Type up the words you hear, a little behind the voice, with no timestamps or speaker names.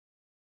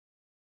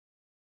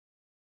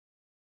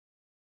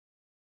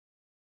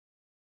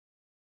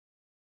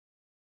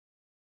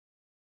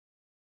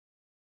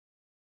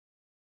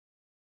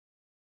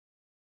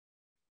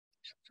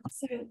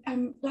So,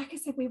 like I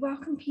said, we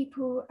welcome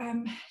people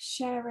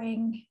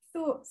sharing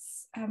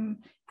thoughts,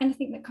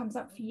 anything that comes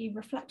up for you,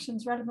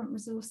 reflections, relevant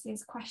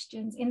resources,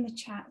 questions in the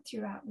chat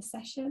throughout the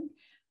session.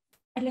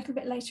 A little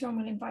bit later on,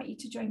 we'll invite you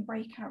to join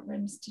breakout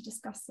rooms to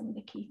discuss some of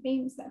the key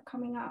themes that are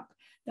coming up.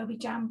 There'll be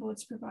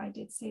Jamboards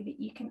provided so that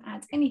you can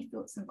add any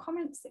thoughts and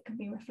comments that can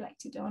be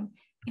reflected on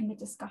in the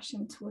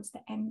discussion towards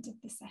the end of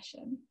the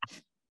session.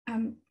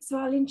 So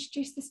I'll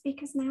introduce the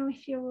speakers now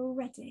if you're all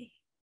ready.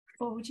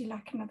 Or would you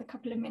like another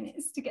couple of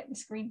minutes to get the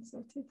screen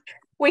sorted?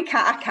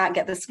 I can't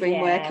get the screen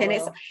working.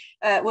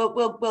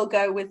 We'll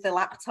go with the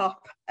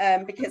laptop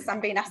because I'm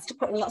being asked to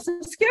put in lots of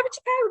security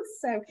codes.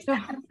 So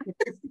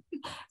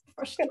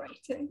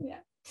frustrating,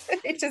 yeah.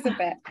 It is a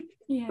bit.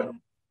 Yeah.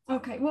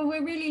 Okay. Well,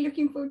 we're really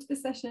looking forward to the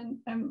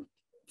session.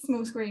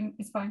 Small screen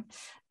is fine.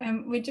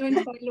 We're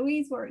joined by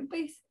Louise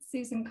Warwick-Booth,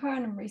 Susan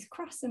Kern and Ruth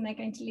Cross, and they're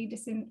going to lead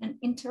us in an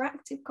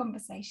interactive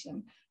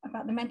conversation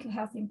about the mental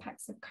health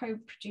impacts of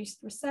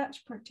co-produced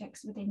research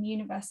projects within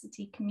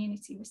university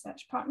community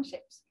research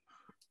partnerships.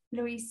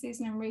 Louise,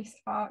 Susan and Ruth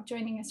are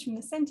joining us from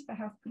the Centre for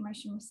Health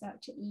Promotion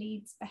Research at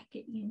Leeds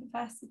Beckett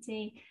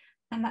University,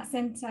 and that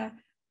centre,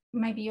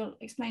 maybe you'll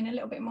explain a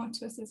little bit more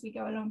to us as we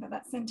go along, but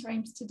that centre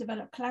aims to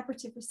develop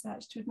collaborative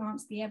research to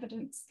advance the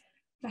evidence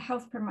for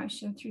health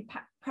promotion through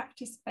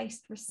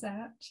practice-based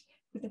research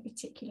with a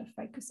particular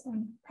focus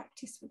on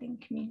practice within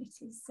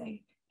communities. So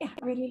yeah,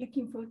 really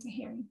looking forward to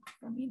hearing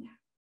from you now.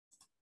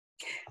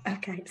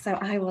 Okay, so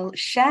I will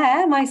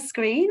share my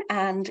screen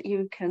and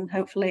you can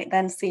hopefully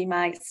then see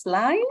my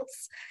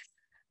slides.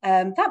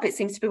 That bit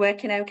seems to be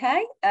working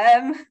okay.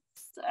 So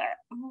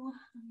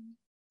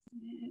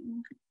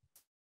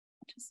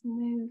just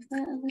move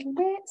that a little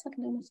bit so I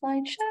can do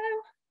my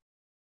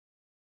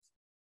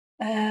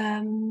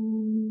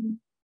slideshow.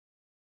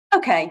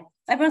 Okay,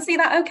 everyone see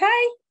that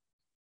okay?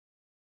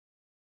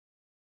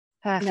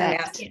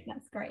 Perfect. Yeah,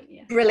 that's great.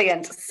 Yeah.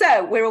 Brilliant.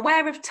 So we're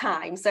aware of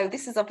time. So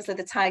this is obviously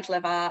the title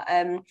of our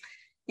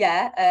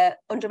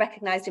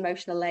under-recognised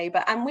emotional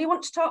labour, and we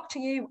want to talk to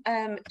you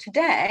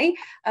today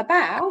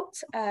about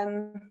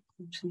I'm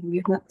just going to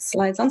move my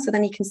slides on so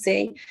then you can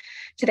see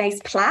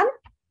today's plan.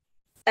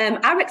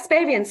 Our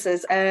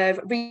experiences of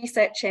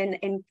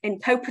researching in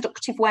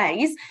co-productive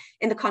ways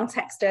in the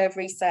context of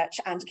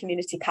research and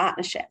community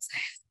partnerships.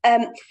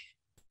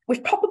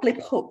 We've probably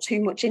put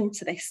too much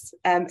into this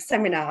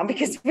seminar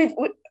because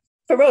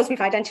for us, we've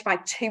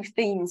identified two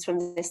themes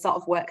from this sort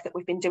of work that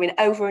we've been doing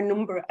over a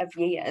number of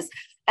years.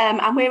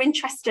 And we're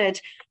interested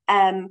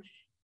in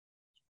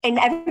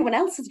everyone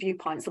else's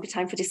viewpoints. There'll be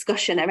time for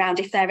discussion around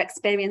if their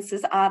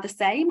experiences are the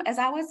same as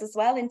ours as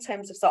well in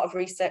terms of sort of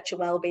researcher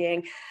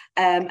wellbeing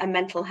and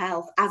mental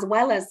health, as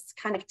well as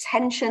kind of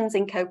tensions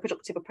in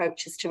co-productive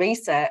approaches to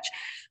research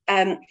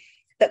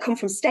that come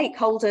from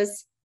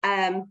stakeholders,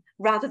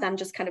 rather than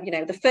just kind of,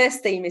 the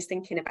first theme is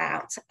thinking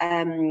about,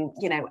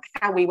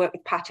 how we work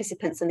with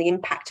participants and the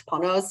impact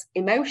upon us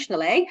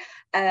emotionally.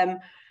 And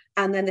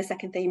then the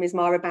second theme is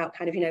more about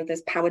kind of,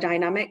 there's power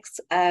dynamics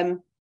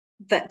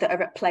that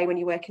are at play when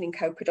you're working in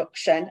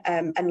co-production,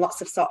 and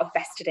lots of sort of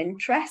vested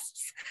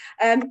interests.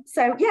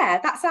 So yeah,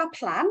 that's our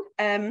plan.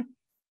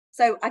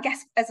 So I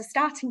guess as a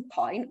starting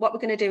point, what we're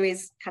going to do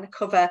is kind of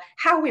cover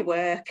how we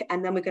work,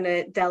 and then we're going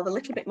to delve a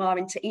little bit more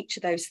into each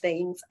of those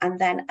themes and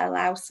then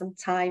allow some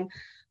time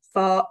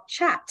for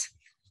chat.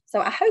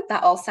 So I hope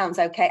that all sounds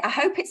okay. I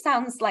hope it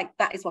sounds like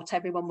that is what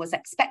everyone was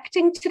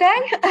expecting today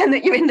and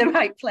that you're in the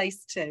right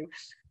place too.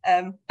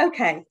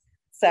 Okay,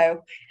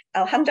 so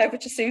I'll hand over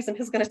to Susan,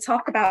 who's going to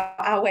talk about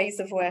our ways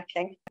of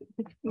working.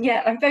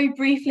 Yeah, I'm very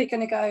briefly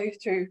going to go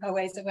through our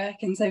ways of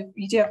working. So if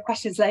you do have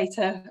questions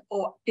later,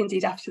 or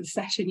indeed after the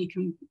session,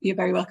 you're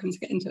very welcome to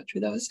get in touch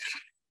with us.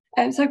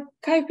 So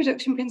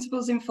co-production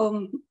principles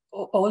inform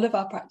all of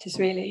our practice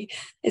really.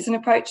 It's an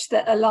approach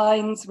that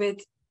aligns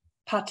with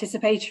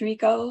participatory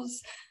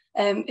goals.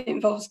 It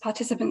involves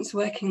participants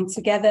working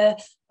together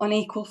on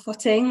equal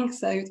footing,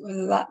 so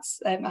whether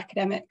that's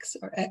academics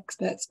or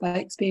experts by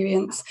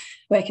experience,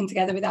 working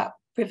together without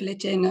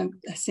privileging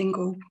a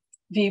single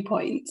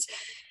viewpoint.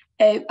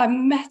 Our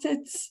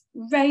methods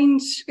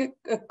range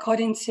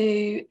according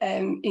to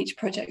each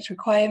project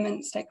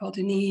requirement,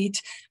 stakeholder need,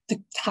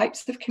 the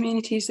types of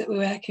communities that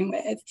we're working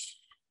with.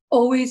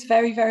 Always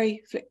very,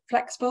 very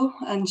flexible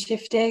and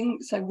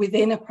shifting. So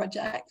within a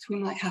project, we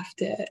might have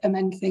to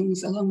amend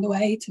things along the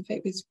way to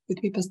fit with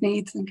people's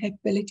needs and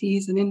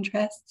capabilities and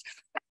interests.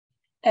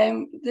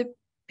 The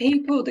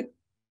people,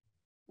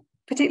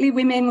 particularly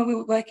women, when we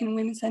were working in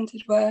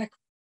women-centred work,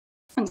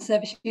 and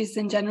service users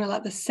in general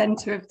at the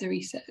centre of the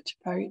research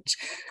approach,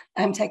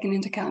 taking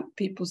into account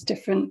people's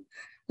different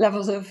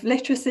levels of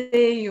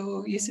literacy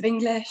or use of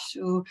English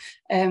or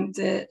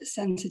the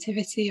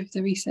sensitivity of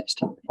the research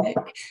topic.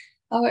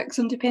 Our work's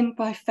underpinned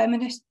by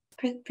feminist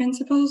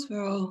principles.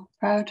 We're all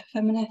proud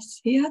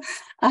feminists here.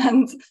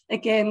 And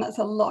again, that's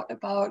a lot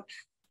about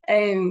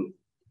tackling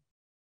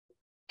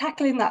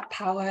that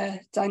power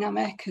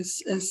dynamic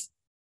as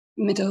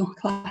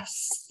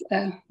middle-class,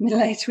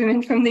 middle-aged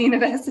women from the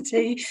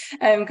university,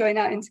 going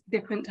out into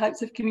different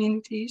types of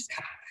communities.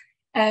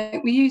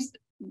 We use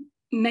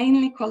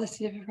mainly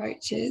qualitative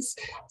approaches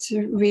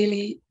to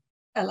really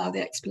allow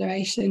the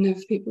exploration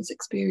of people's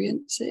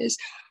experiences.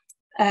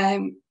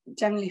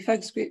 Generally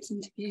focus groups,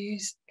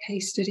 interviews,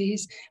 case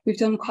studies. We've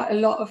done quite a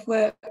lot of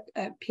work,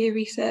 peer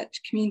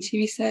research, community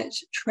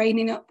research,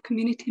 training up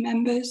community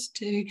members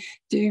to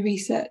do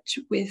research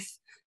with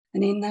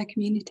and in their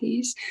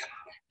communities.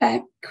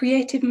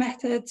 Creative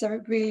methods are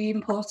a really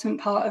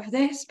important part of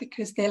this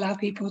because they allow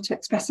people to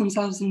express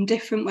themselves in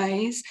different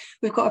ways.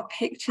 We've got a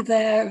picture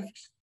there of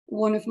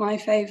one of my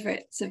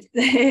favourites of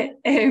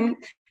the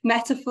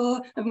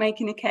metaphor of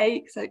making a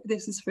cake. So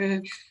this is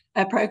for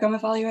a programme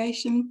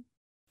evaluation,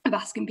 of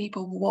asking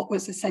people what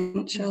was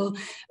essential,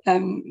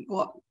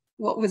 what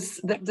was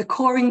the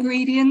core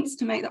ingredients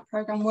to make that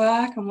programme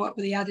work, and what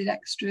were the added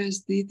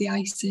extras, the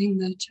icing,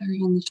 the cherry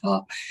on the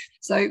top.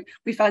 So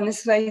we found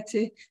this way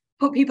to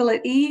put people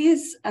at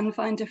ease and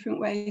find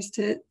different ways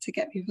to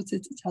get people to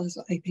tell us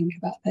what they think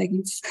about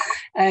things.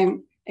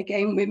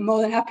 Again, we're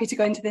more than happy to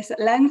go into this at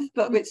length,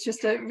 but it's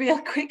just a real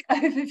quick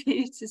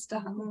overview to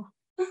start.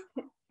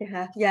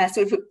 Yeah.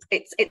 So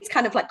it's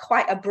kind of like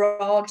quite a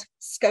broad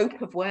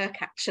scope of work,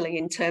 actually,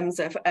 in terms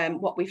of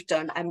what we've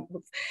done. And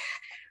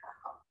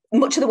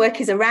much of the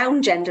work is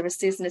around gender, as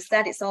Susan has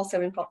said. It's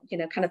also important, you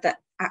know, kind of that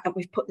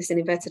we've put this in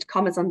inverted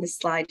commas on this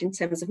slide in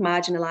terms of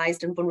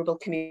marginalised and vulnerable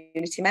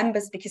community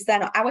members, because they're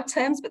not our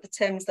terms, but the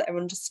terms that are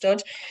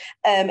understood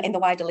in the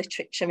wider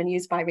literature and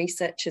used by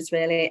researchers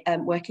really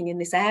working in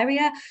this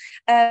area.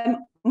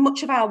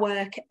 Much of our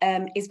work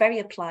is very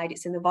applied.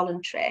 It's in the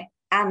voluntary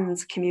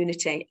and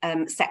community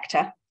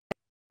sector.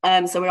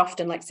 So we're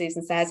often, like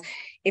Susan says,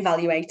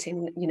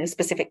 evaluating, you know,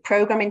 specific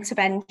programme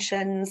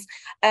interventions.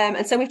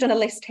 And so we've done a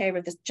list here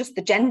of just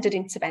the gendered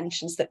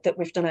interventions that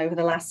we've done over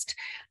the last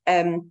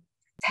 10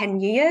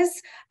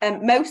 years.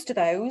 Most of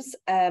those,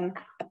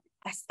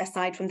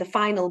 aside from the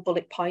final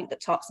bullet point that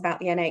talks about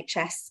the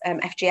NHS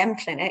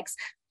FGM clinics,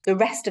 the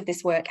rest of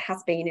this work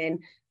has been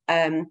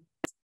in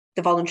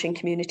the voluntary and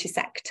community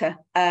sector.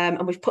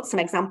 And we've put some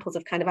examples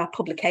of kind of our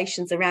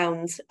publications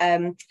around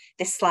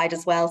this slide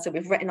as well. So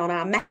we've written on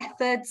our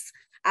methods,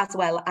 as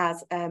well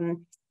as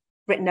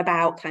written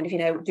about kind of, you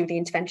know, do the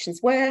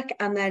interventions work,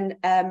 and then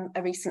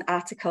a recent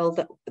article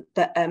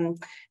that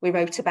we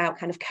wrote about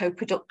kind of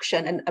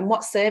co-production and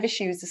what service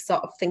users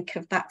sort of think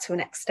of that to an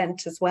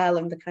extent as well,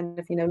 and the kind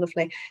of, you know,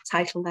 lovely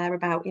title there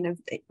about, you know,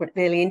 it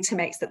really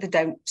intimates that they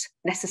don't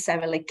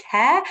necessarily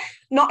care,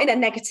 not in a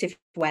negative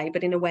way,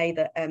 but in a way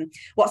that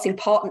what's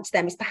important to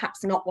them is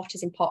perhaps not what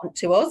is important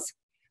to us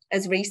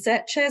as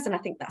researchers. And I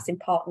think that's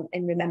important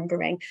in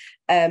remembering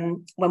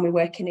when we're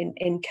working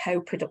in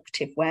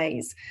co-productive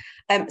ways.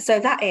 So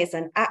that is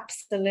an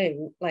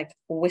absolute like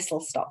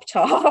whistle-stop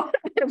tour.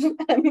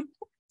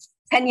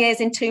 10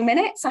 years in 2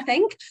 minutes, I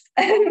think.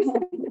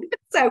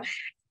 So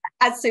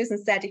as Susan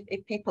said,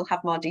 if people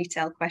have more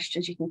detailed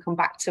questions, you can come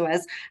back to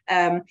us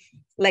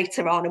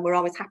later on, and we're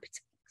always happy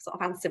to sort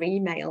of answer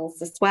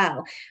emails as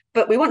well.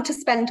 But we want to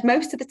spend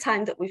most of the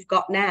time that we've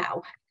got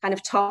now kind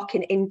of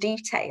talking in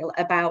detail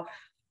about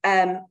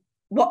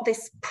what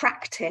this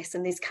practice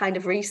and this kind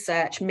of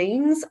research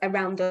means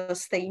around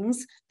those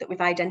themes that we've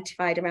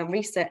identified around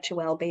researcher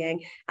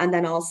wellbeing, and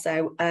then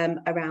also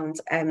around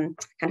kind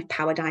of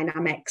power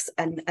dynamics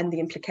and the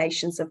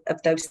implications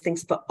of those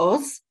things for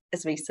us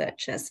as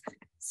researchers.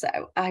 So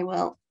I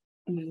will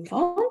move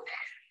on,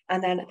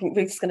 and then I think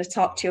Ruth's going to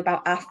talk to you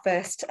about our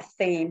first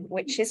theme,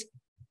 which is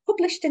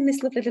published in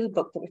this lovely little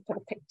book that we've put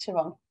a picture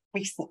on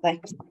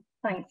recently.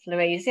 Thanks,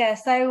 Louise. Yeah,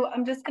 so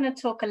I'm just going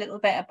to talk a little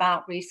bit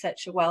about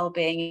researcher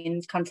wellbeing in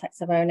the context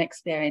of our own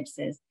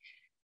experiences.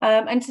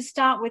 And to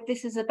start with,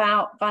 this is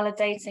about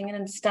validating and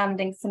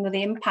understanding some of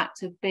the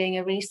impact of being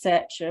a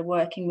researcher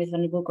working with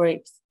vulnerable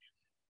groups.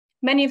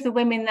 Many of the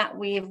women that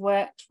we have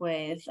worked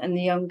with and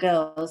the young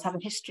girls have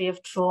a history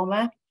of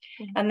trauma,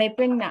 and they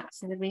bring that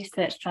to the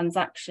research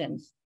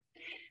transactions.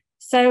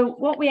 So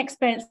what we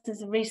experienced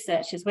as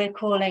researchers, we're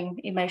calling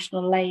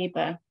emotional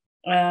labour.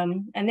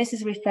 And this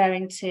is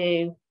referring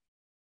to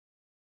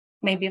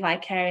maybe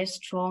vicarious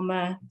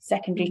trauma,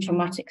 secondary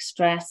traumatic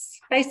stress,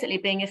 basically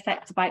being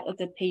affected by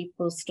other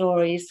people's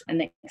stories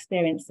and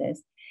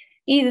experiences,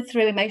 either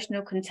through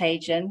emotional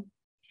contagion,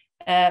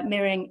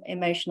 mirroring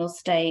emotional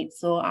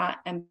states, or our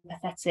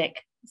empathetic,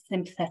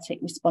 sympathetic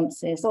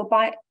responses, or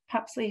by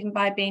perhaps even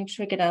by being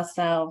triggered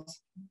ourselves,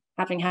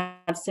 having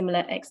had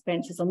similar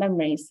experiences or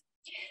memories.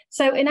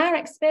 So in our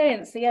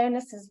experience, the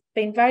onus has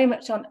been very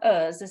much on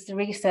us as the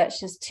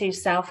researchers to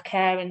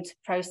self-care and to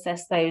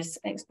process those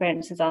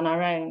experiences on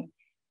our own,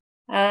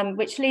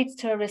 which leads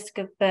to a risk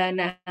of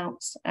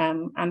burnout,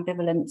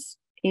 ambivalence,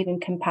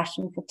 even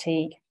compassion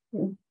fatigue.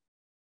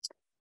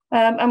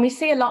 And we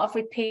see a lot of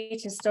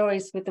repeated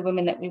stories with the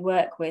women that we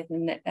work with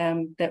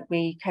and that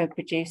we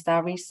co-produced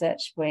our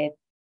research with,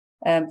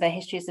 their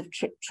histories of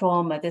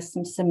trauma. There's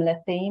some similar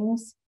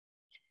themes.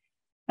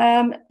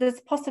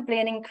 There's possibly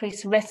an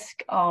increased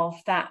risk of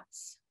that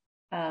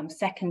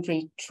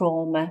secondary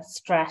trauma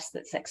stress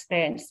that's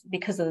experienced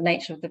because of the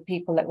nature of the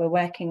people that we're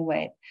working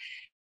with.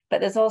 But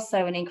there's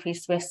also an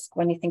increased risk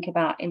when you think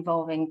about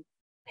involving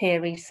peer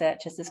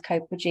researchers as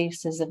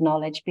co-producers of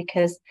knowledge,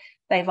 because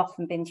they've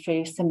often been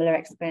through similar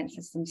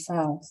experiences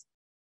themselves.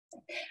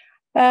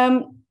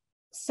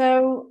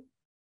 So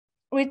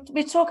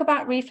we talk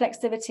about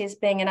reflexivity as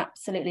being an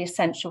absolutely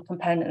essential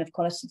component of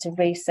qualitative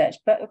research,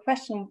 but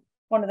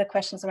one of the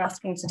questions we're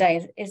asking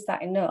today is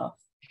that enough?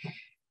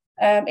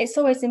 It's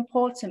always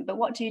important, but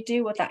what do you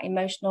do with that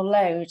emotional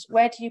load?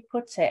 Where do you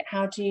put it?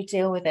 How do you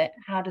deal with it?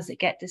 How does it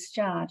get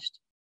discharged?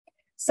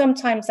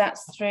 Sometimes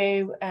that's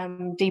through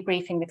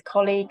debriefing with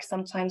colleagues,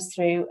 sometimes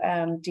through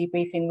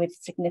debriefing with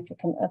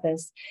significant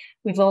others.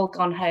 We've all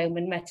gone home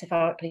and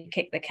metaphorically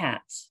kicked the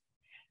cat.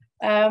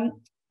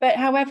 But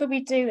however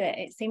we do it,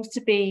 it seems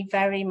to be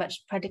very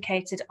much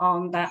predicated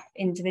on that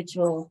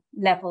individual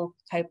level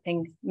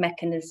coping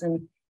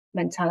mechanism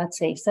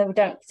mentality. So we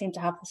don't seem to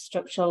have the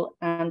structural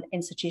and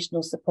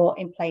institutional support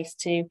in place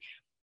to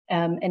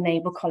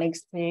enable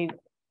colleagues to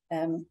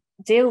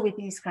deal with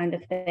these kind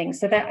of things.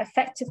 So they're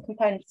effective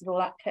components of all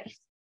that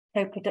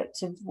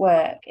co-productive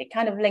work. It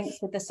kind of links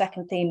with the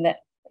second theme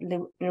that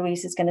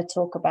Louise is going to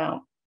talk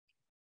about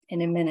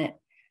in a minute.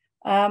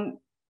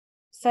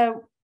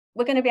 So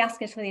we're going to be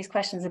asking some of these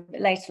questions a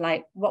bit later,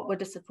 like what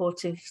would a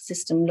supportive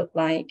system look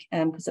like?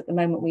 Because at the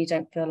moment we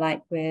don't feel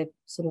like we're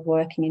sort of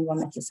working in one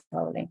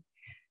necessarily.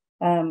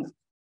 So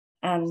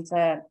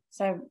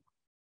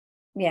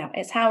yeah,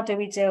 it's how do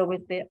we deal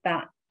with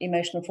that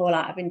emotional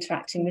fallout of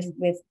interacting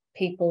with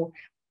people,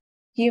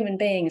 human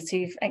beings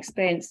who've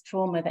experienced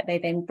trauma that they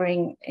then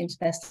bring into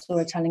their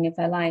storytelling of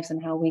their lives,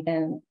 and how we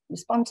then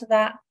respond to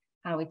that,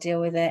 how we deal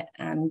with it,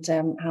 and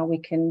how we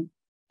can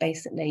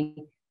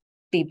basically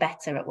be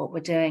better at what we're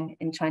doing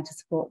in trying to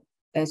support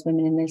those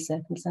women in those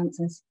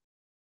circumstances.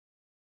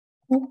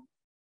 Yeah.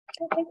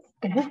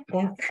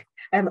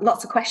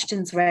 Lots of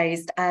questions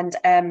raised, and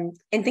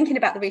in thinking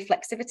about the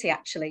reflexivity,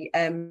 actually,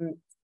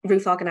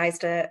 Ruth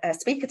organised a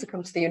speaker to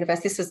come to the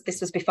university.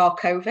 This was before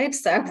COVID,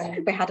 so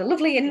we had a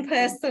lovely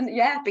in-person,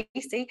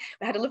 BC. We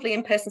had a lovely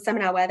in-person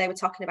seminar where they were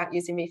talking about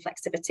using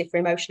reflexivity for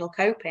emotional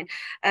coping,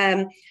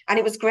 and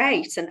it was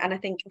great. And I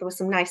think there were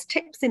some nice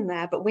tips in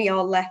there, but we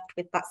all left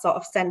with that sort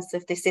of sense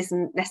of this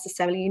isn't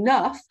necessarily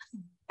enough.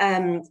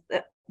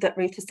 That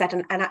Ruth has said,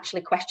 and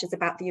actually questions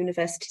about the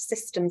university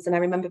systems. And I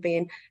remember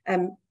being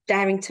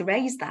daring to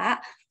raise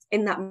that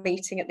in that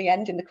meeting at the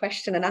end, in the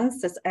question and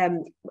answers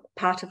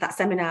part of that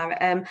seminar,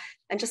 and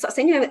just sort of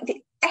saying,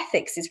 the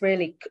ethics is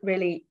really,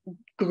 really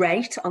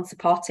great on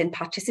supporting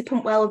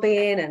participant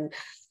wellbeing, and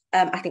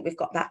I think we've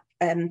got that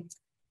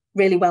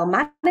really well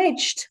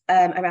managed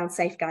around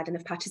safeguarding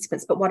of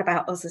participants. But what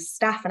about us as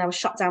staff? And I was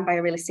shot down by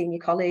a really senior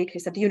colleague who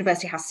said the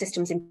university has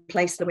systems in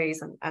place,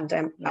 Louise,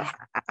 and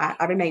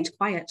I remained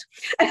quiet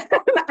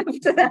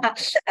after that.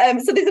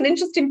 So there's an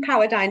interesting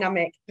power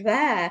dynamic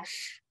there.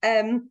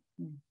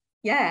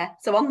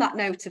 So on that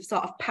note of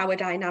sort of power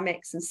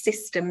dynamics and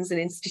systems and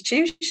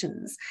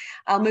institutions,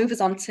 I'll move us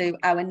on to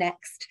our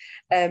next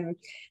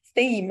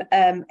theme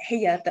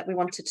here that we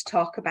wanted to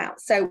talk about.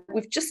 So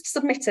we've just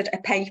submitted a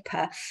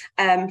paper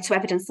to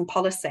Evidence and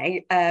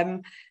Policy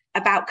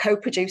about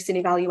co-producing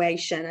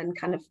evaluation and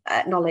kind of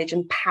knowledge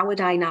and power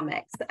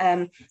dynamics.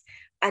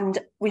 And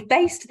we've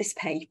based this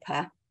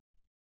paper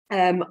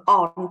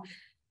on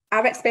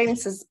our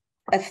experiences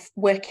of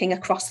working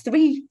across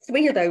three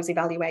of those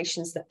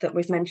evaluations that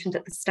we've mentioned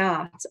at the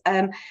start.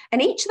 And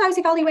each of those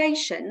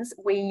evaluations,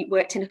 we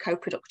worked in a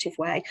co-productive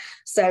way.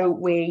 So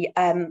we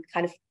kind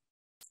of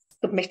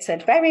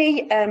submitted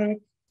very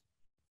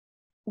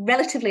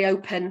relatively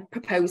open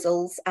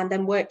proposals, and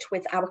then worked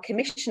with our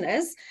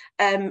commissioners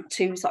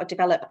to sort of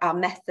develop our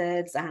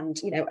methods, and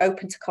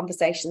open to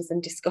conversations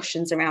and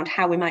discussions around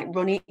how we might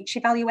run each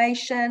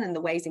evaluation and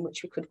the ways in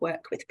which we could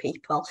work with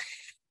people.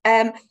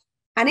 And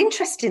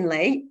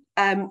interestingly,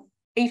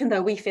 even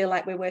though we feel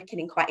like we're working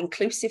in quite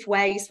inclusive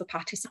ways for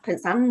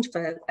participants and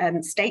for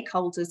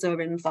stakeholders who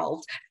are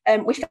involved,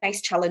 we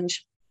face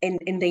challenge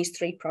in these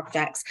three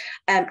projects,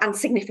 and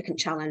significant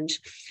challenge.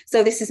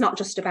 So this is not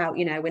just about,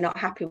 we're not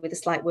happy with the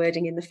slight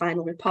wording in the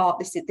final report.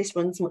 This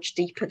runs much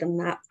deeper than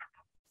that.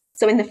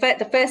 So in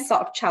the first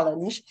sort of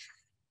challenge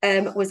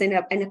was in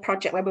a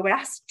project where we were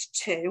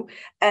asked to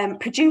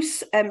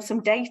produce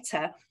some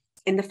data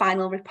in the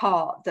final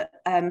report that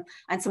and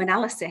some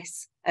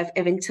analysis of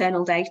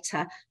internal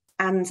data,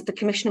 and the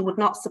commissioner would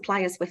not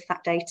supply us with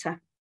that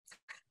data.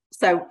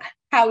 So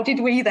how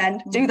did we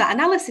then do that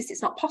analysis?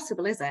 It's not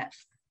possible, is it?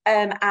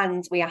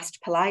 And we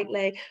asked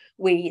politely.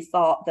 We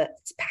thought that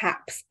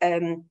perhaps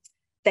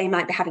they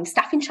might be having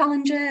staffing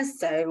challenges.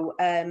 So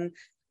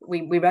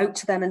we wrote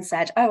to them and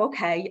said, oh,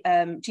 okay,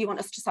 do you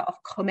want us to sort of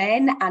come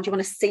in, and do you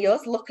want to see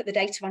us look at the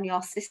data on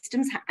your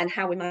systems and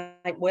how we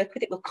might work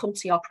with it? We'll come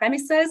to your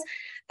premises.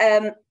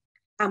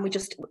 And we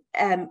just,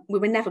 we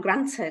were never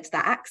granted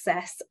that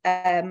access.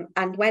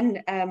 And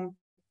when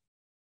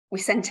we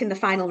sent in the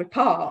final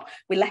report,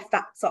 we left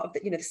that sort of,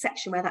 the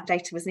section where that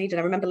data was needed.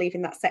 I remember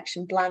leaving that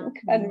section blank,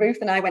 and Ruth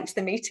and I went to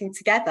the meeting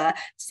together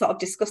to sort of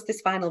discuss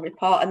this final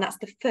report. And that's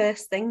the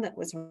first thing that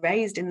was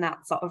raised in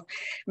that sort of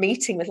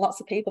meeting with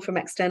lots of people from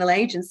external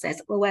agencies.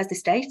 Well, where's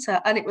this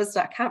data? And it was,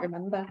 I can't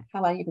remember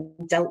how I even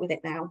dealt with it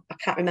now. I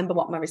can't remember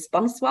what my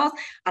response was.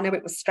 I know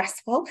it was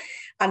stressful.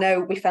 I know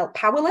we felt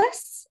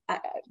powerless,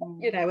 and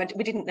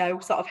we didn't know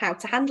sort of how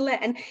to handle it.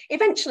 And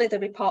eventually the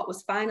report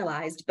was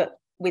finalised, but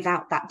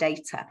without that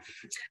data,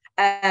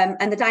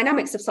 and the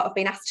dynamics of sort of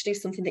being asked to do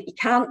something that you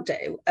can't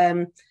do.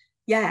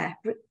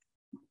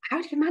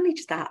 How do you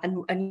manage that?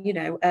 And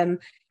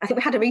I think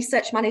we had a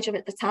research manager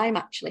at the time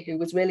actually who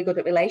was really good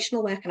at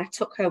relational work, and I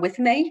took her with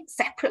me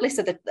separately,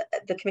 so that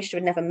the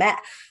commissioner had never met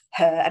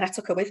her, and I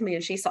took her with me,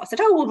 and she sort of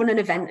said, oh, we'll run an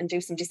event and do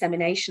some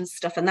dissemination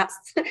stuff, and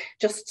that's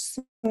just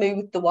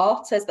smoothed the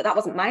waters. But that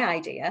wasn't my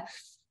idea.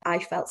 I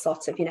felt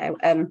sort of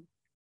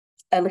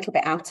a little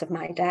bit out of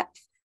my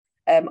depth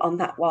on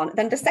that one.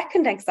 Then the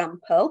second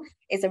example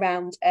is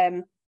around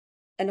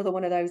another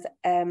one of those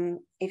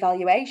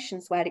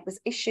evaluations where it was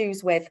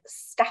issues with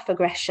staff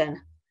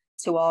aggression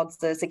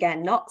towards us,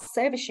 again, not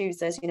service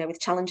users, with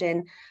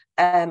challenging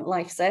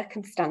life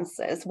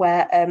circumstances,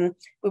 where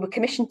we were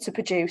commissioned to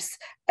produce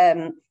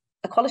a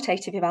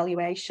qualitative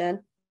evaluation,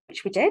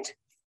 which we did.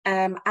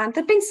 And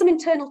there'd been some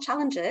internal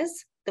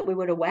challenges that we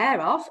were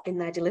aware of in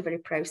their delivery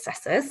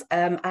processes.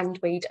 And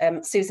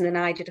Susan and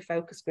I did a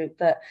focus group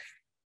that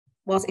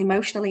was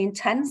emotionally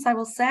intense, I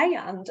will say,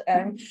 and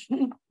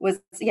was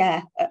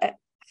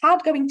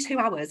hard going 2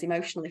 hours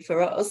emotionally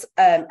for us,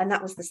 and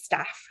that was the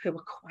staff who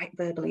were quite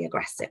verbally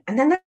aggressive. And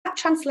then that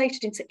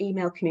translated into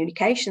email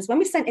communications. When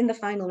we sent in the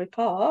final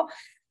report,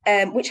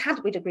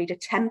 we'd agreed a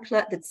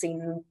template, they'd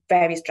seen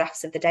various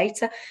drafts of the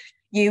data.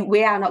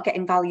 We are not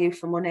getting value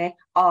for money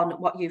on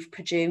what you've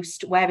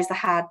produced. Where is the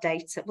hard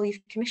data? Well,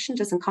 you've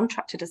commissioned us and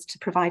contracted us to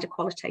provide a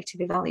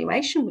qualitative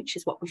evaluation, which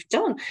is what we've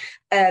done.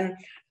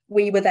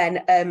 We were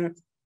then,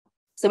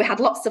 so we had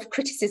lots of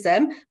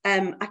criticism.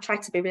 I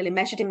tried to be really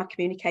measured in my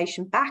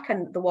communication back,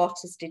 and the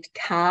waters did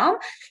calm.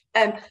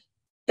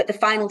 But the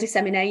final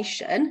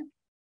dissemination,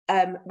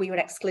 we were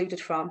excluded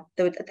from.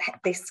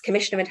 This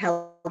commissioner had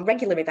held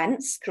regular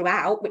events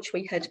throughout, which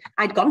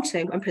I'd gone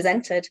to and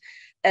presented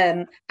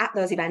at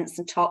those events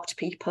and talked to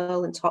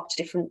people and talked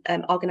to different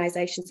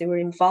organisations who were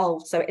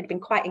involved. So it had been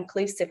quite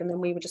inclusive, and then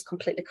we were just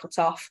completely cut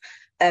off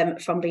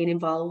from being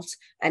involved,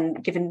 and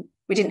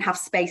we didn't have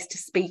space to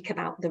speak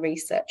about the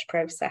research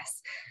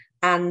process.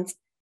 And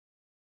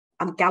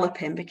I'm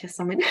galloping because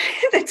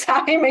the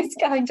time is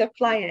kind of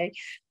flying,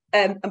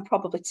 and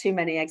probably too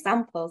many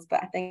examples.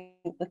 But I think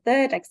the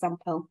third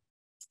example,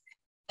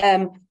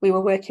 we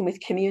were working with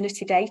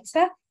community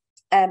data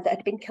that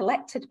had been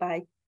collected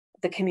by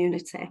the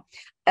community,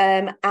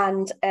 and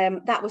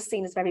that was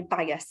seen as very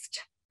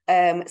biased.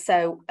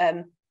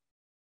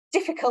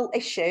 Difficult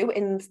issue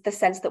in the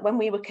sense that when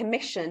we were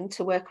commissioned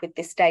to work with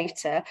this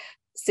data,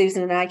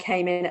 Susan and I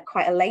came in at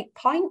quite a late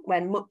point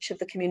when much of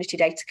the community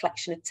data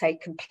collection had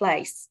taken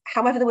place.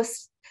 However, there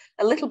was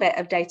a little bit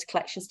of data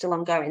collection still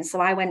ongoing.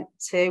 So I went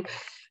to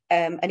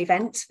an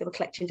event. They were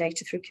collecting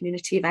data through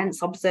community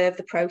events, observed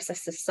the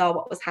processes, saw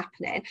what was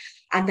happening.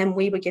 And then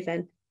we were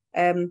given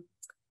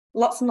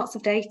lots and lots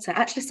of data,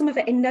 actually some of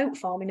it in note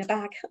form in a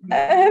bag,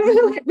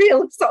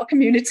 real sort of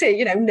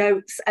community,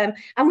 notes. And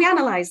we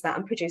analysed that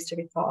and produced a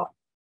report.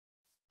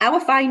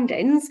 Our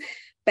findings,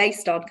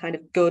 based on kind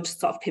of good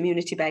sort of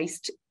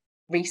community-based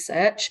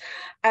research,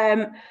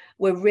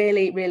 were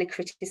really, really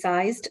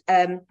criticised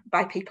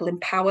by people in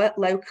power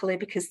locally,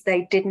 because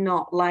they did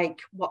not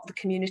like what the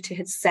community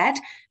had said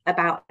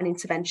about an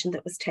intervention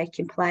that was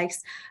taking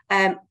place.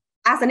 As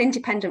an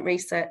independent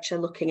researcher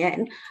looking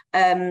in,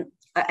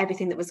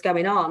 everything that was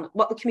going on,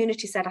 what the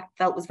community said I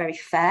felt was very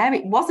fair.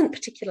 It wasn't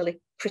particularly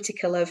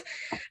critical of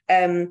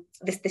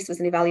this was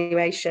an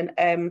evaluation.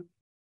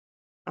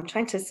 I'm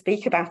trying to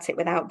speak about it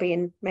without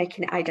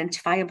making it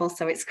identifiable,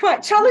 so it's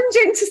quite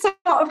challenging to sort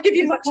of give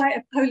you much. Quite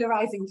a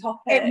polarising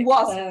topic. It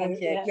was,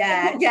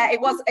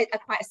 it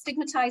was quite a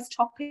stigmatised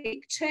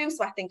topic too,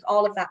 so I think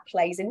all of that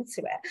plays into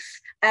it.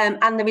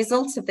 And the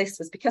result of this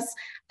was because,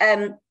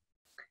 and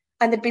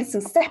there'd been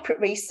some separate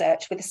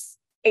research with this.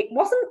 It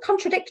wasn't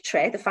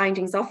contradictory, the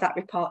findings of that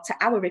report, to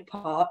our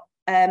report,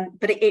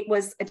 but it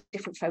was a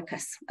different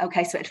focus.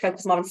 Okay, so it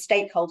focused more on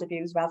stakeholder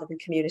views rather than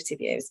community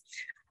views.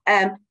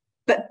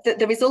 But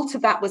the result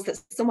of that was that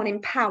someone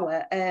in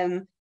power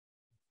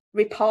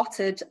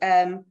reported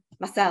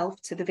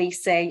myself to the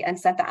VC and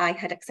said that I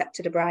had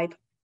accepted a bribe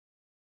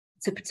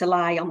to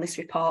lie on this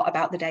report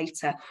about the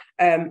data,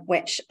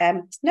 which,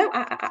 no,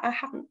 I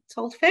haven't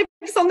told fibs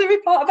on the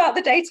report about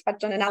the data. I'd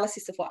done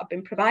analysis of what I've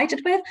been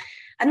provided with.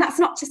 And that's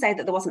not to say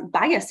that there wasn't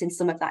bias in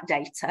some of that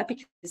data,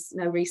 because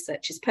no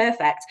research is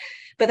perfect,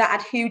 but that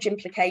had huge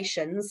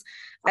implications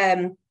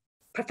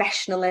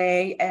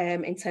professionally,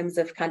 in terms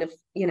of kind of,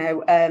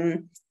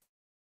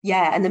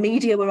 yeah, and the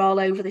media were all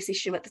over this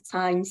issue at the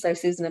time. So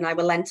Susan and I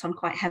were lent on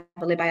quite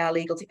heavily by our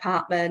legal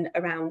department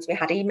around, we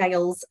had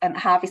emails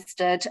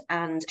harvested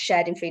and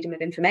shared in freedom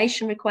of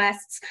information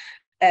requests.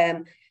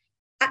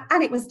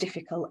 And it was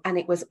difficult, and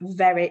it was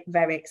very,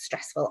 very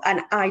stressful.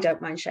 And I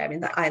don't mind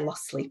sharing that I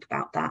lost sleep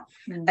about that.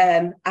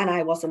 And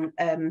I wasn't,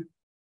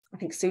 I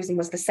think Susan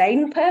was the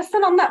sane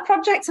person on that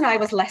project, and I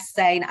was less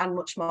sane and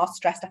much more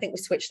stressed. I think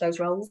we switched those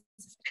roles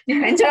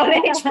depending on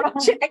each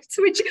project,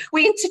 which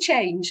we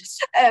interchange.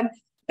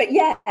 But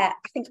yeah, I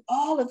think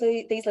all of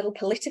these little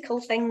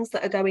political things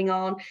that are going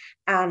on,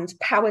 and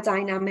power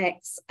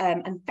dynamics,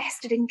 and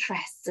vested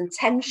interests and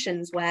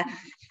tensions where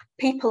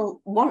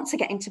people want to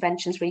get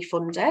interventions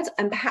refunded,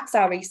 and perhaps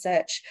our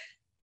research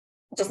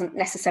doesn't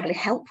necessarily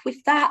help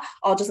with that,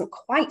 or doesn't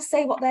quite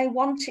say what they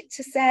want it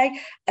to say.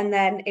 And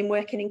then in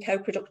working in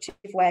co-productive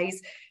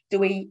ways,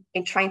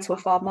 in trying to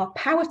afford more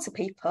power to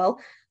people,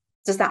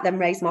 does that then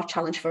raise more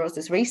challenge for us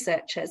as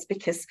researchers,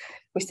 because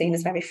we're seen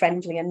as very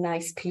friendly and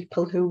nice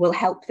people who will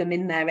help them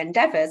in their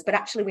endeavours, but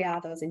actually we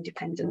are those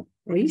independent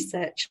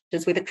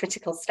researchers with a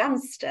critical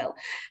stance still.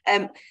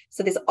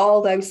 So there's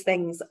all those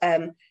things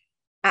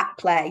at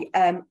play,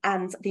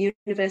 and the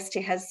university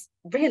has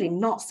really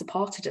not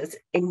supported us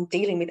in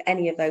dealing with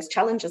any of those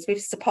challenges. We've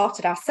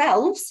supported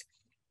ourselves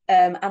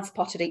and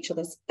supported each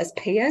other as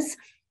peers.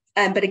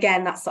 But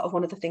again, that's sort of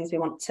one of the things we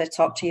want to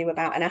talk to you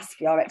about and ask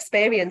your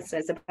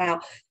experiences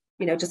about,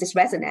 you know, does this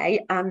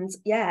resonate? And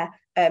yeah,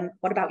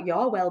 what about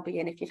your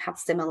well-being if you've had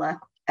similar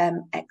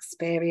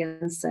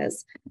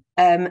experiences?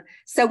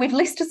 So we've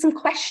listed some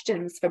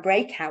questions for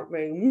breakout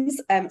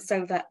rooms,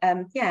 so that,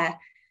 yeah,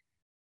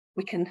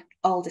 we can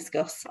all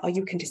discuss, or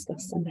you can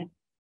discuss something.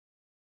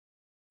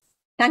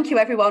 Thank you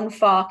everyone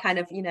for kind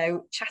of, you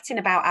know, chatting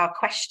about our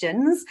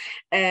questions,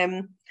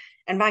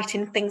 and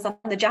writing things on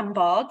the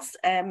Jamboards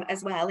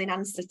as well in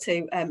answer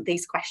to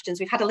these questions.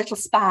 We've had a little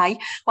spy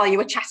while you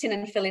were chatting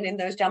and filling in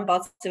those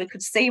Jamboards, so we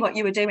could see what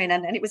you were doing,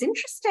 and it was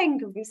interesting.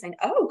 We were saying,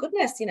 oh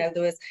goodness, you know,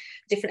 there was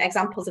different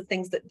examples of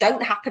things that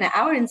don't happen at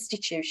our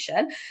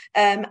institution,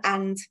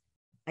 and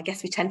I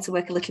guess we tend to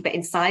work a little bit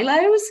in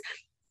silos.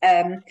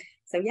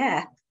 So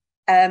yeah.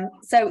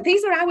 So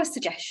these are our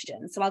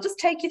suggestions. So I'll just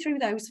take you through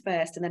those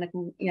first, and then I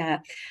can, yeah.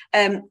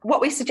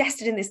 What we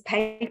suggested in this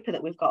paper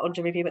that we've got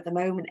under review at the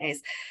moment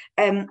is,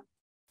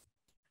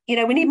 you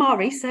know, we need more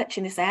research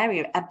in this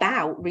area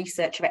about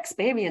researcher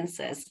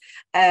experiences,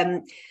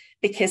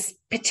 because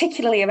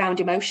particularly around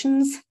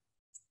emotions.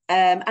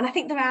 And I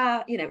think there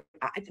are, you know,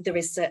 there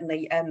is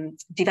certainly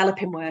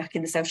developing work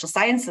in the social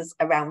sciences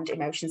around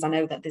emotions. I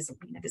know that there's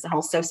a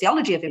whole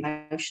sociology of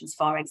emotions,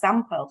 for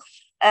example.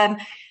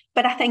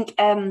 But I think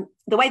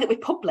the way that we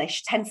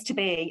publish tends to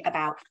be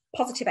about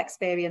positive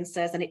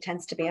experiences, and it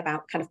tends to be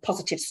about kind of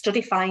positive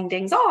study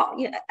findings, or,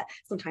 you know,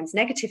 sometimes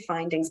negative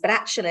findings. But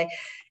actually,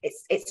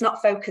 it's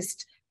not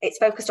focused. It's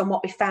focused on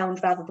what we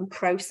found rather than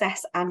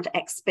process and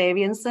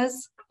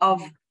experiences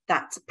of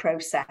that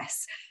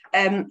process.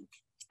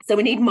 So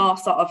we need more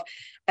sort of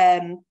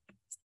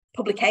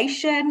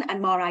publication and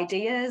more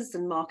ideas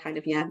and more kind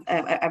of, yeah,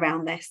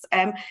 around this.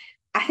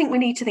 I think we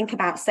need to think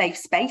about safe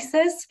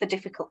spaces for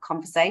difficult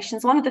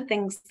conversations. One of the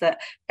things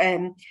that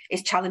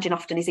is challenging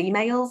often is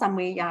emails, and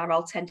we are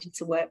all tending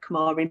to work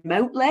more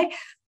remotely.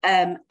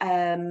 And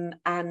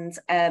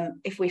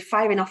if we're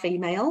firing off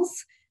emails,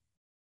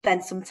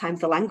 then sometimes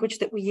the language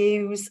that we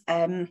use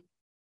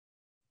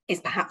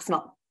is perhaps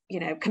not, you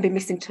know, can be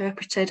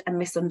misinterpreted and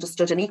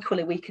misunderstood. And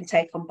equally, we can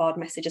take on board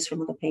messages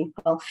from other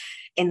people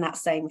in that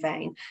same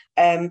vein.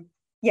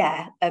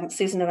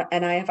 Susan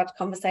and I have had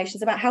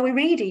conversations about how we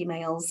read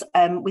emails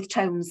with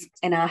tones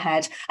in our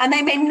head, and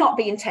they may not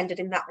be intended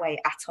in that way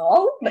at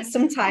all, but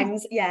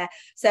sometimes, yeah.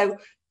 So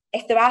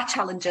if there are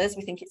challenges,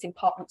 we think it's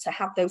important to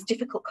have those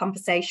difficult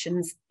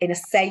conversations in a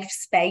safe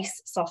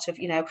space, sort of,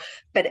 you know,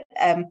 but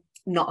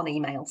not on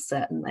email,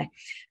 certainly.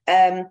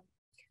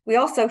 We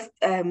also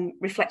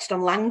reflected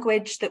on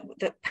language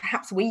that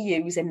perhaps we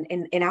use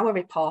in our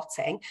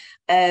reporting,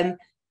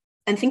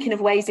 and thinking of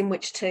ways in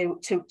which to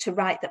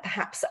write that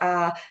perhaps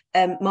are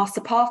more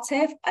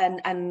supportive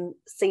and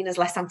seen as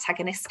less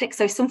antagonistic.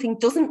 So if something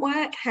doesn't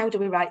work, how do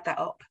we write that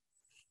up?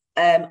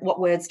 What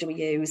words do we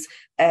use?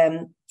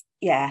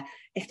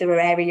 If there are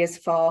areas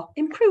for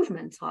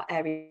improvement or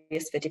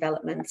areas for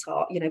development,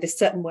 or, you know, there's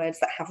certain words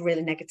that have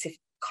really negative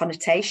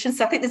connotations.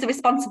 So I think there's a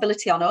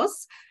responsibility on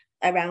us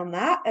around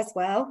that as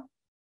well.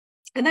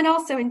 And then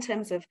also in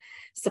terms of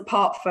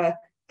support for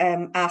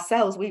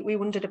ourselves, we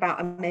wondered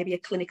about maybe a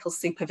clinical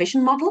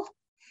supervision model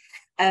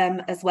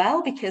as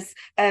well, because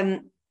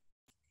there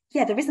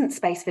isn't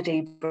space for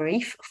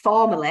debrief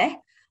formally.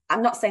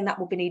 I'm not saying that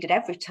will be needed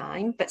every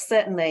time, but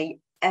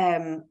certainly,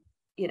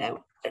 you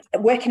know,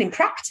 working in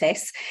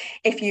practice,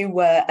 if you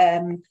were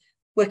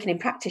working in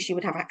practice, you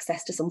would have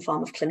access to some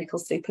form of clinical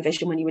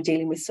supervision when you were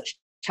dealing with such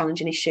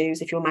challenging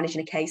issues. If you're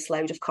managing a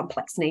caseload of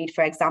complex need,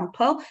 for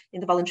example,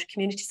 in the voluntary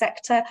community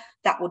sector,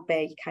 that would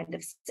be kind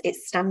of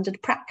its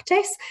standard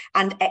practice,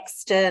 and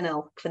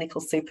external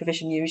clinical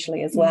supervision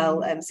usually as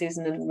well.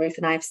 Susan and Ruth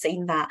and I have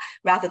seen that,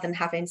 rather than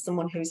having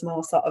someone who's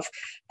more sort of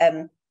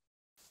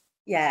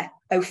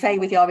au fait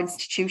with your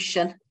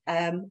institution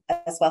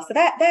as well. So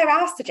there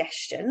are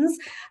suggestions.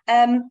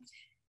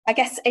 I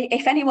guess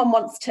if anyone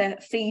wants to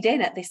feed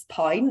in at this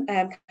point,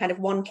 kind of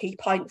one key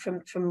point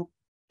from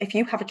if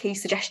you have a key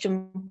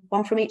suggestion,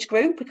 one from each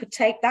group, we could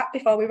take that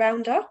before we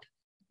round up.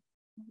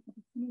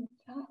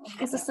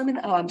 Is there something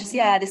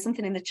that, there's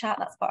something in the chat,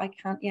 that's what I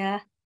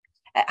can't,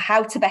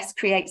 how to best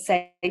create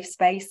safe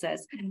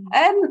spaces.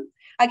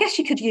 I guess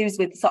you could use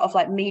with sort of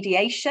like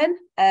mediation.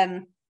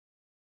 Do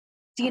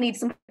you need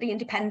somebody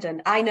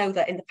independent? I know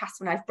that in the past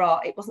when I've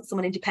brought, it wasn't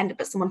someone independent,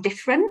 but someone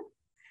different,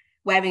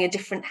 wearing a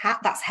different hat,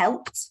 that's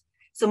helped.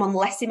 Someone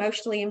less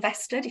emotionally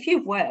invested. If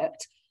you've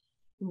worked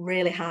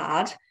really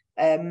hard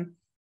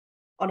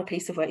on a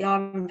piece of work, you're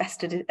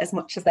invested as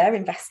much as they're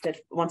invested,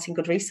 wanting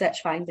good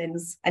research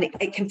findings, and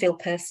it can feel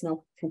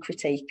personal, can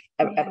critique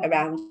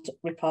around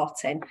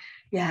reporting.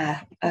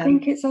 I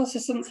think it's also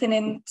something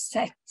in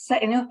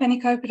setting up any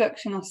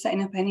co-production or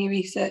setting up any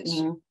research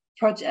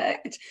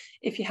project,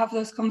 if you have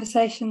those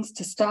conversations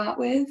to start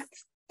with,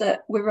 that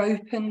we're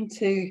open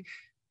to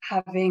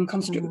having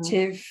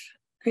constructive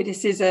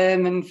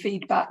criticism and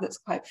feedback that's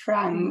quite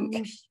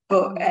frank,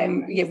 but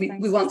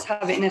we want to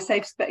have it in a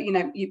safe space.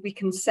 We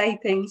can say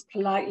things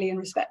politely and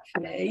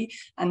respectfully,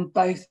 and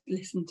both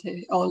listen to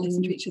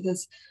each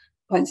other's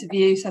points of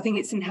view. So I think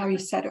it's in how you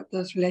set up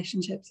those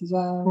relationships as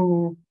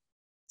well.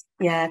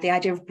 The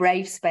idea of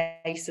brave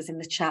spaces in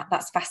the chat,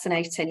 that's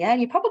fascinating.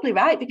 You're probably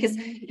right, because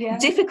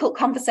difficult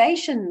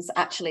conversations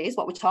actually is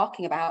what we're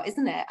talking about,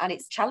 isn't it? And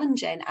it's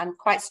challenging and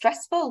quite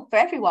stressful for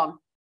everyone,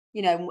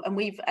 and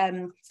we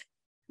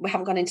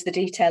haven't gone into the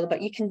detail,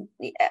 but you can,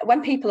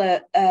 when people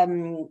are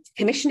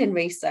commissioning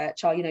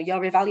research, or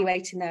you're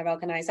evaluating their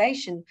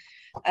organisation,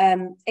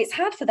 it's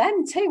hard for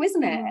them too,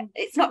 isn't it?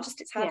 It's not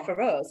just it's hard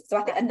for us. So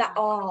I think, and that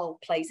all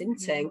plays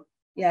into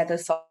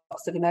those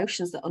sorts of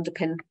emotions that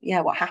underpin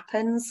what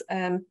happens.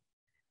 Can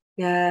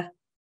you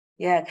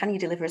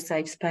deliver a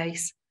safe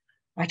space?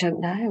 I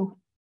don't know.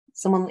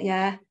 Someone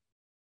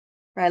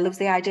loves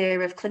the idea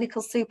of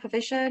clinical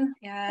supervision.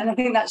 And I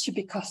think that should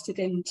be costed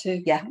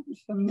into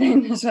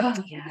funding as well.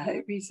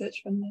 Like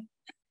research funding.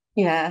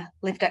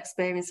 Lived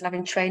experience and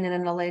having training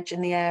and knowledge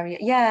in the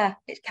area.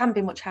 It can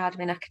be much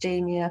harder in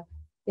academia.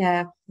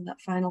 And that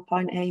final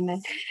point,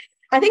 Amy.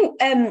 I think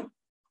the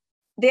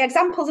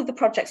examples of the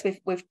projects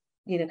we've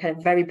kind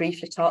of very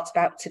briefly talked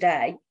about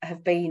today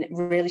have been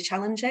really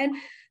challenging,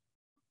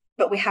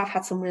 but we have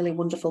had some really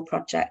wonderful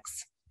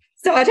projects.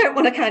 So I don't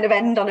want to kind of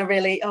end on a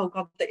really, oh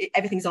God,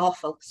 everyth's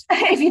awful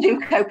if you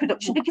do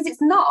co-production, because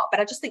it's not. But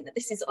I just think that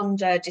this is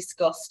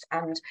under-discussed,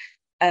 and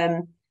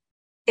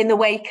in the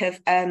wake of,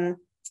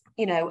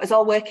 us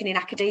all working in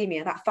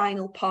academia, that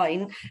final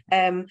point,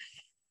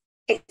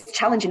 it's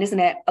challenging, isn't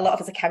it? A lot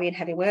of us are carrying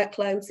heavy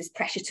workloads, there's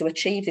pressure to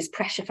achieve, there's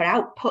pressure for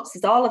outputs,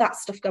 there's all of that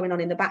stuff going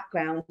on in the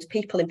background.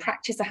 People in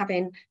practice are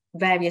having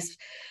various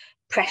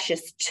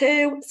pressures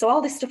too. So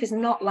all this stuff is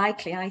not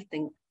likely, I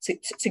think,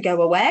 to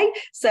go away.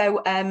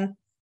 So I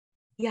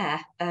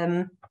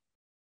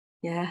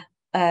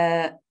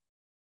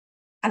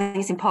think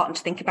it's important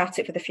to think about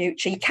it for the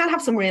future. You can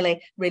have some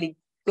really, really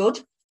good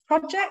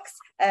projects,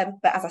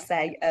 but as I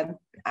say,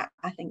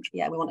 I think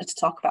we wanted to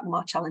talk about the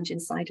more challenging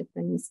side of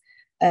things.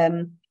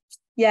 I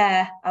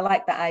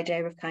like that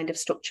idea of kind of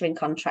structuring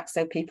contracts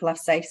so people have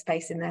safe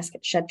space in their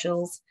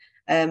schedules.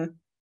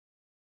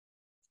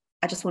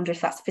 I just wonder if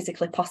that's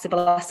physically possible.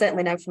 I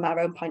certainly know from our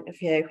own point of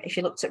view, if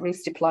you looked at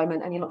Ruth's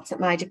deployment and you looked at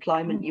my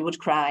deployment, you would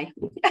cry.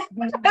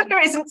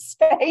 There isn't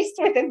space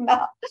within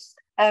that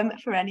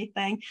for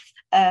anything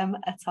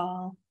at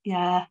all.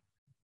 We're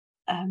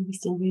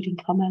still reading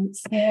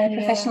comments.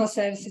 Professional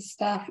services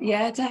staff.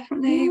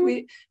 Definitely.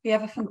 We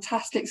have a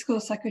fantastic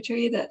school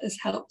secretary that has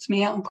helped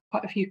me out on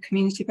quite a few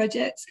community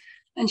projects,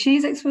 and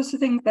she's exposed to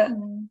things that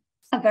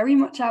are very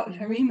much out of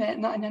her remit,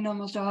 not in a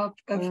normal job,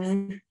 of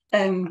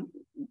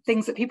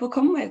things that people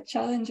come with,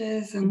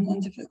 challenges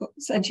and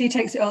difficulties, and she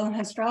takes it all in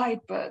her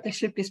stride. But there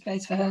should be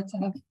space for her to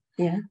have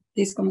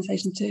these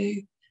conversations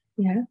too.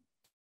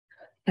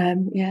 The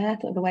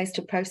ways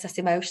to process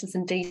emotions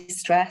and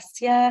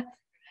de-stress.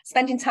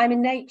 Spending time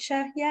in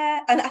nature,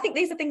 and I think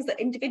these are things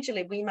that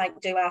individually we might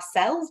do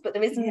ourselves, but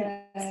there isn't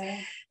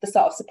the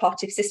sort of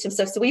supportive system.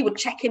 So we would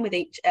check in with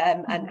each,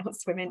 and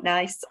swimming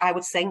nice, I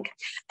would sink,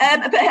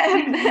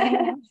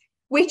 but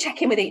we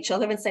check in with each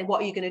other and say,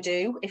 what are you going to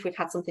do if we've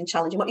had something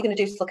challenging? What are you going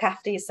to do to look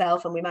after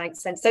yourself? And we might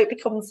send, so it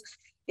becomes,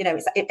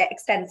 it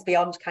extends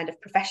beyond kind of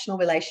professional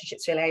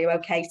relationships, really. Are you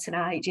okay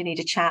tonight? Do you need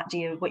a chat?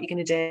 What are you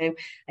going to do?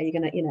 Are you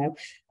going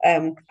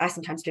to, I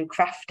sometimes do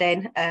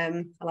crafting.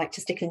 I like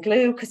to stick and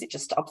glue because it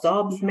just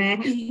absorbs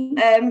me,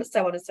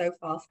 so on and so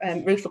forth.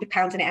 Ruth will be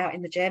pounding it out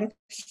in the gym.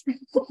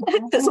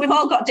 So we've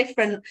all got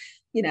different,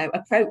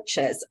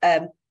 approaches.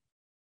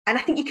 And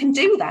I think you can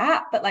do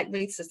that, but like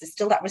Ruth says, there's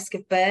still that risk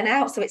of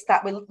burnout. So it's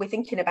that we're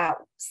thinking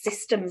about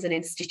systems and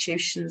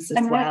institutions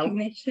as well. And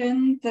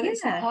recognition that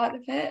it's a part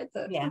of it,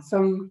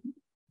 from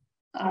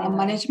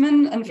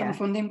management and from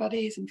funding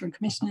bodies and from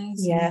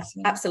commissioners.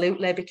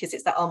 Absolutely, because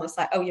it's that almost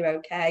like, oh, you're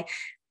okay.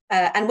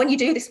 And when you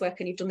do this work,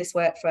 and you've done this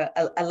work for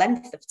a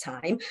length of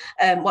time,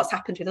 what's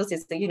happened with us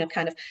is that, you know,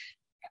 kind of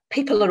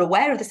people are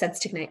aware of the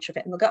sensitive nature of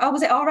it, and they'll go, oh,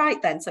 was it all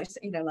right then? So,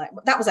 you know, like,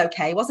 that was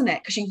okay, wasn't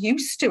it? Because you're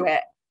used to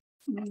it.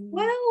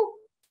 Well,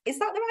 is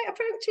that the right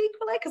approach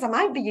equally? Because I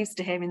might be used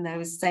to hearing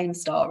those same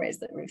stories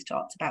that Ruth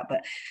talked about,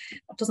 but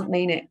that doesn't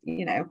mean it,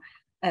 you know,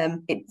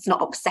 it's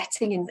not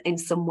upsetting in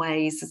some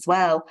ways as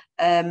well.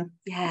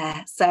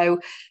 Yeah, so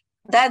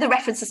they're the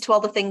references to all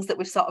the things that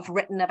we've sort of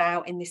written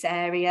about in this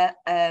area.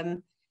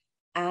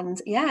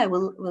 And yeah,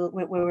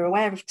 we're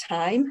aware of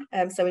time.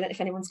 So we don't know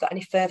if anyone's got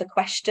any further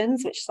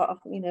questions, which sort of,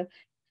 you know,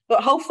 got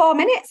a whole 4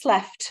 minutes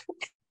left.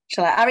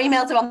 Our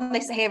emails are on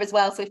this here as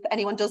well. So if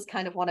anyone does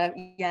kind of want to,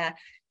 yeah,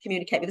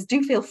 communicate with us,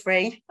 do feel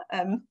free.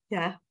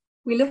 Yeah.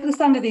 We love the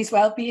sound of these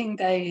wellbeing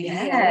days.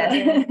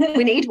 Yeah.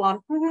 We need one.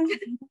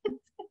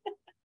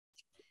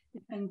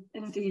 And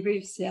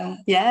debriefs, yeah.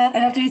 Yeah.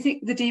 And I do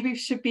think the debriefs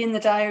should be in the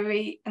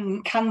diary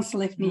and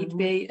cancel if need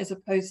be, as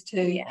opposed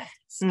to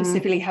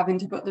specifically having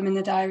to put them in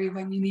the diary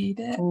when you need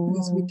it,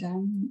 because we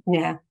don't.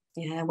 Yeah.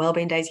 Yeah.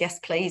 Wellbeing days, yes,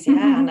 please.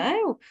 Yeah, I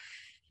know.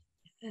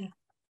 Yeah.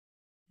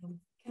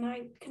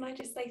 Can I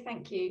just say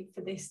thank you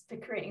for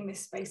creating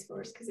this space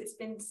for us, because it's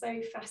been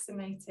so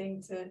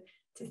fascinating to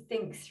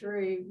think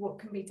through what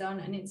can be done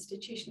at an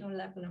institutional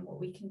level and what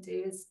we can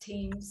do as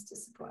teams to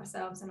support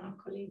ourselves and our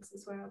colleagues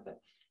as well. But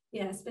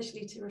yeah,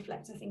 especially to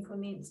reflect, I think,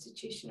 on the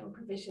institutional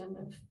provision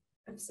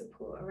of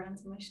support around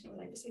emotional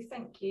labour. So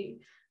thank you.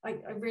 I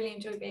really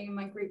enjoy being in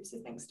my group, so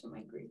thanks to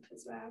my group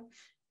as well.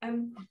 I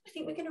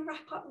think we're going to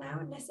wrap up now,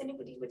 unless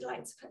anybody would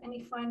like to put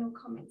any final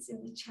comments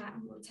in the chat,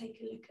 and we'll take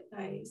a look at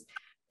those.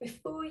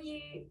 Before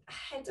you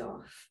head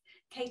off,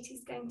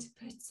 Katie's going to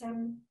put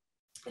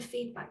a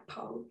feedback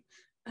poll,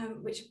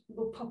 which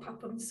will pop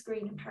up on the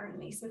screen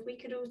apparently. So if we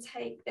could all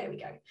take, there we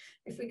go.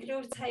 If we could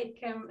all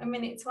take a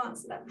minute to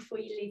answer that before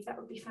you leave, that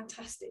would be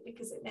fantastic,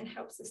 because it then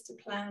helps us to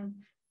plan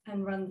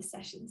and run the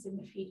sessions in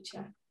the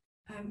future.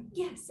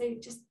 Yeah, so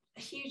just a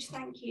huge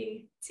thank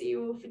you to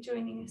you all for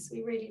joining us.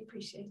 We really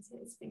appreciate it.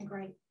 It's been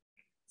great.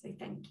 So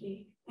thank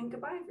you, and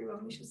goodbye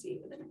everyone. We shall see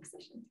you at the next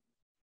session.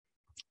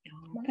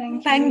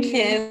 Thank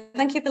you.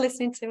 Thank you for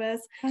listening to us.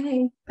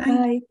 Bye.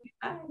 Bye.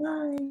 Bye.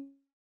 Bye.